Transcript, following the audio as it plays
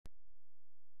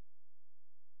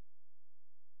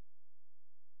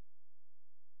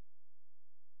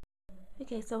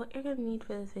Okay, so what you're going to need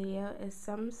for this video is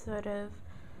some sort of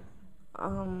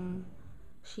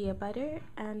shea butter,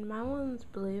 and my one's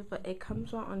blue, but it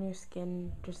comes out on your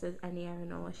skin just as any other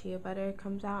normal shea butter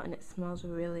comes out, and it smells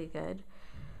really good.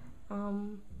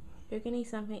 You're going to need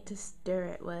something to stir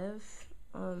it with.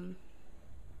 I'm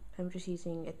just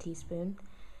using a teaspoon.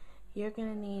 You're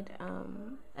going to need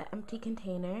an empty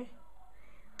container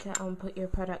to put your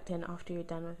product in after you're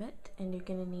done with it, and you're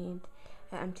going to need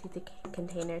an empty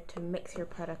container to mix your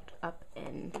product up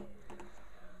in.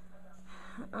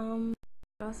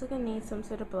 You're also going to need some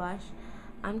sort of blush.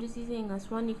 I'm just using this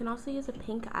one. You can also use a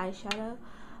pink eyeshadow,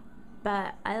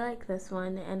 but I like this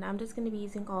one, and I'm just going to be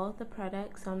using all of the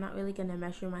products, so I'm not really going to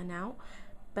measure mine out.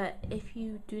 But if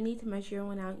you do need to measure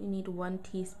one out, you need 1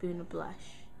 teaspoon of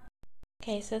blush.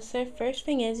 Okay, so first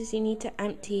thing is you need to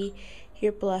empty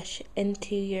your blush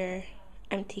into your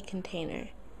empty container.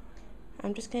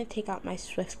 I'm just going to take out my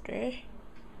Swifter,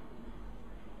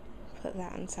 put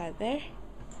that inside there,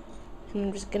 and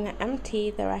I'm just going to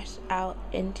empty the rest out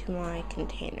into my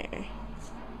container.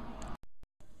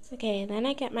 Okay, then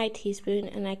I get my teaspoon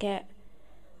and I get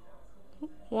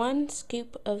 1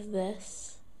 scoop of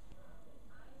this,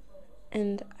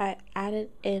 and I add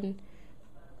it in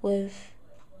with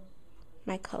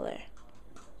my color,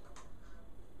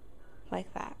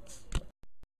 like that.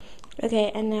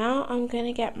 Okay, and now I'm going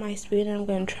to get my spoon and I'm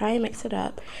going to try and mix it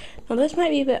up. Now this might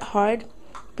be a bit hard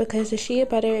because the shea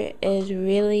butter is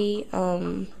really,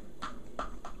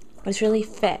 it's really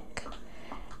thick.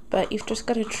 But you've just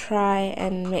got to try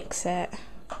and mix it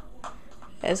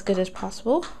as good as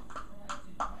possible.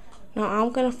 Now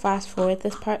I'm going to fast forward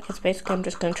this part because basically I'm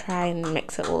just going to try and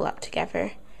mix it all up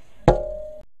together.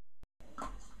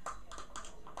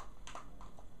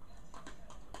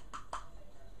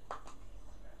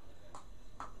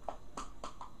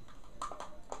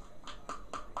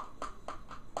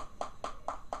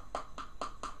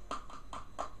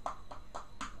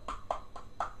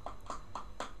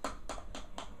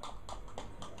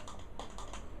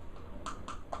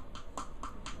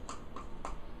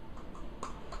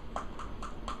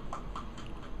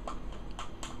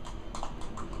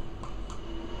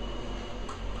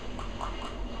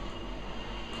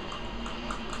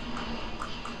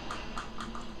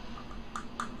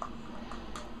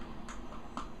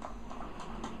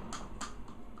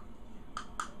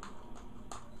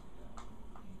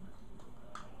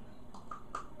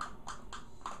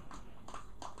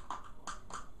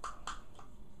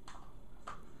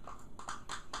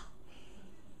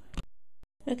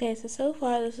 Okay, so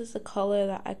far this is the color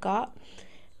that I got,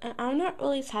 and I'm not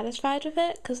really satisfied with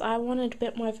it because I wanted a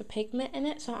bit more of a pigment in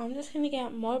it, so I'm just going to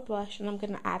get more blush and I'm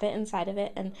going to add it inside of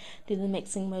it and do the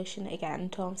mixing motion again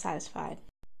until I'm satisfied.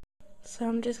 So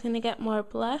I'm just going to get more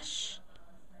blush.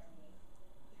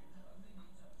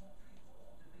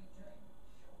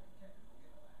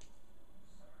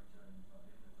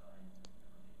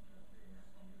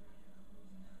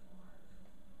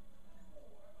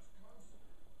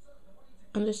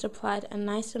 And just applied a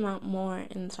nice amount more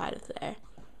inside of there.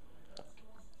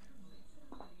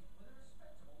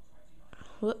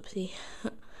 Whoopsie.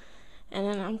 And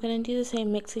then I'm going to do the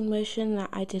same mixing motion that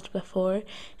I did before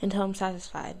until I'm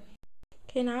satisfied.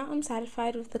 Okay, now I'm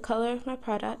satisfied with the color of my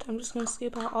product. I'm just going to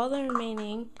scoop out all the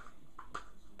remaining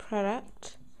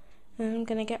product. And I'm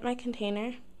going to get my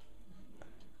container.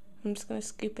 I'm just going to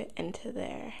scoop it into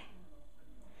there.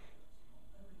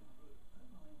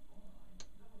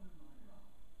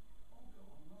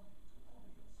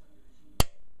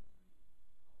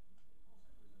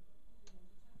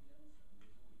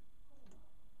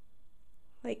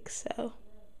 Like so.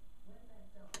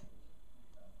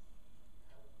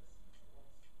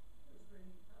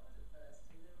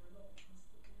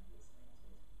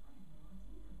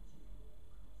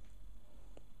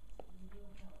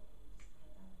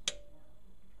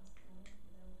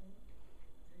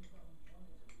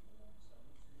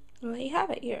 Well, there you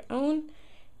have it, your own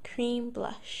cream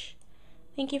blush.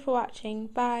 Thank you for watching.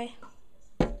 Bye.